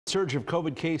Surge of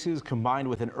COVID cases combined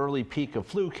with an early peak of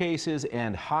flu cases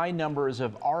and high numbers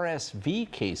of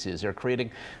RSV cases are creating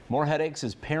more headaches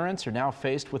as parents are now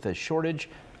faced with a shortage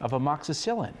of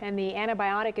amoxicillin. And the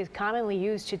antibiotic is commonly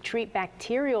used to treat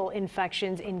bacterial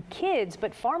infections in kids,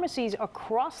 but pharmacies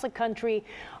across the country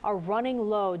are running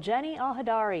low. Jenny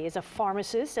Elhadary is a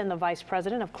pharmacist and the vice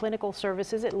president of clinical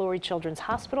services at Lurie Children's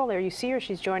Hospital. There you see her.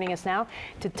 She's joining us now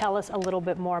to tell us a little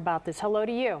bit more about this. Hello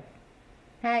to you.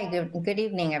 Hi, good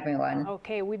evening, everyone.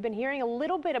 Okay, we've been hearing a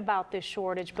little bit about this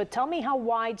shortage, but tell me how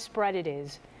widespread it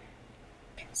is.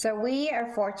 So we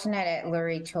are fortunate at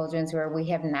Lurie Children's where we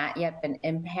have not yet been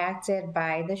impacted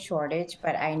by the shortage,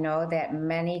 but I know that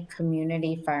many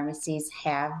community pharmacies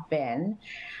have been.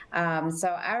 So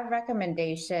our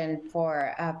recommendation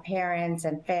for parents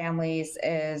and families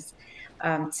is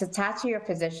to talk to your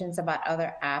physicians about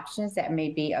other options that may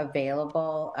be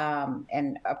available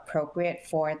and appropriate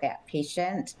for that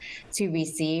patient to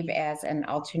receive as an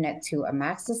alternate to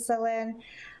amoxicillin.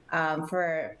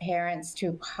 For parents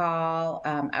to call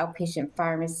outpatient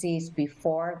pharmacies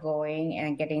before going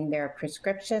and getting their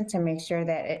prescription to make sure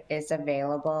that it is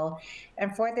available.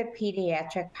 And for the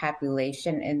pediatric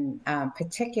population in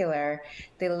particular,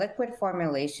 the liquid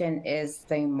formulation is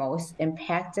the most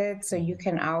impacted. So you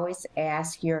can always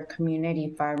ask your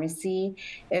community pharmacy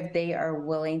if they are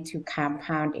willing to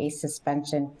compound a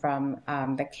suspension from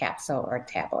the capsule or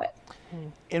tablet.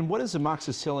 And what is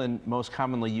amoxicillin most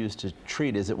commonly used to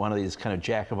treat? Is it one of these kind of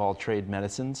jack-of-all-trade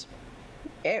medicines?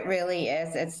 It really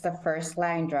is. It's the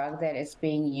first-line drug that is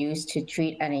being used to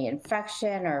treat any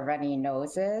infection or runny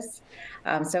noses.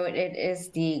 So it is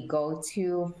the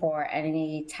go-to for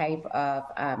any type of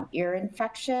ear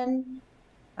infection.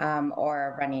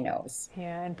 Or a runny nose.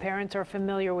 Yeah, and parents are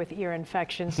familiar with ear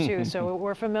infections too, so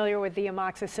we're familiar with the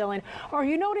amoxicillin. Are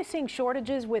you noticing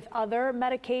shortages with other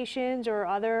medications or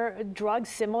other drugs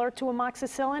similar to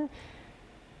amoxicillin?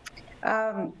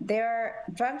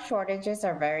 Drug shortages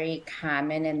are very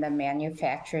common in the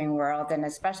manufacturing world, and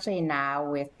especially now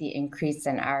with the increase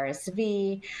in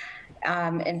RSV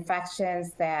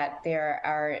infections, that there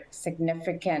are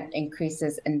significant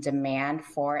increases in demand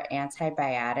for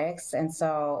antibiotics. And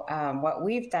so what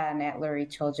we've done at Lurie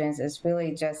Children's is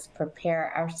really just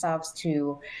prepare ourselves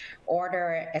to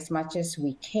order as much as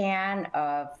we can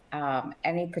of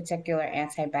any particular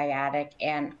antibiotic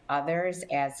and others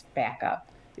as backup.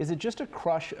 Is it just a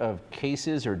crush of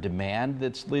cases or demand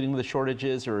that's leading to the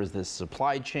shortages, or is this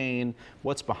supply chain?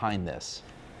 What's behind this?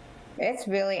 It's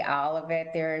really all of it.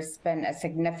 There's been a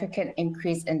significant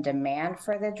increase in demand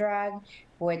for the drug,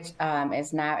 which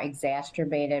is now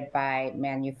exacerbated by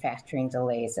manufacturing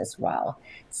delays as well.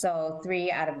 So 3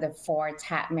 out of the 4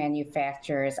 top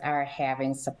manufacturers are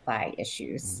having supply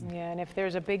issues. Yeah, and if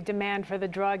there's a big demand for the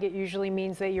drug, it usually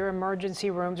means that your emergency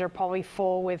rooms are probably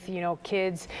full with,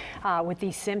 kids with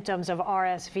these symptoms of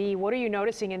RSV. What are you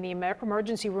noticing in the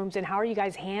emergency rooms, and how are you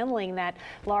guys handling that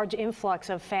large influx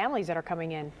of families that are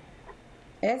coming in?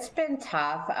 It's been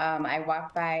tough. I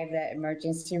walk by the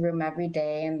emergency room every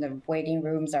day and the waiting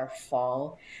rooms are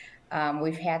full.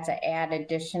 We've had to add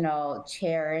additional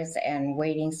chairs and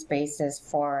waiting spaces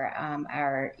for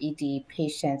our ED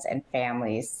patients and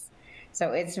families.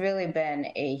 So it's really been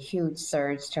a huge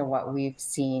surge to what we've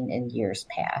seen in years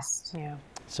past. Yeah.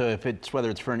 So whether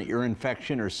it's for an ear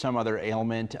infection or some other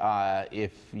ailment,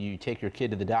 if you take your kid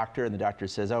to the doctor and the doctor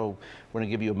says, oh, we're going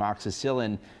to give you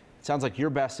amoxicillin, it sounds like your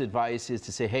best advice is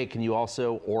to say, hey, can you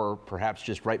also, or perhaps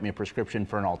just write me a prescription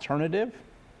for an alternative?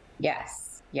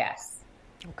 Yes, yes.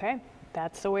 Okay,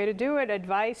 that's the way to do it.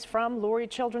 Advice from Lurie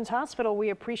Children's Hospital.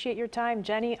 We appreciate your time,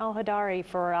 Jenny Elhadary,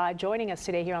 for joining us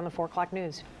today here on the 4 o'clock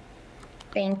news.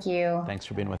 Thank you. Thanks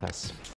for being with us.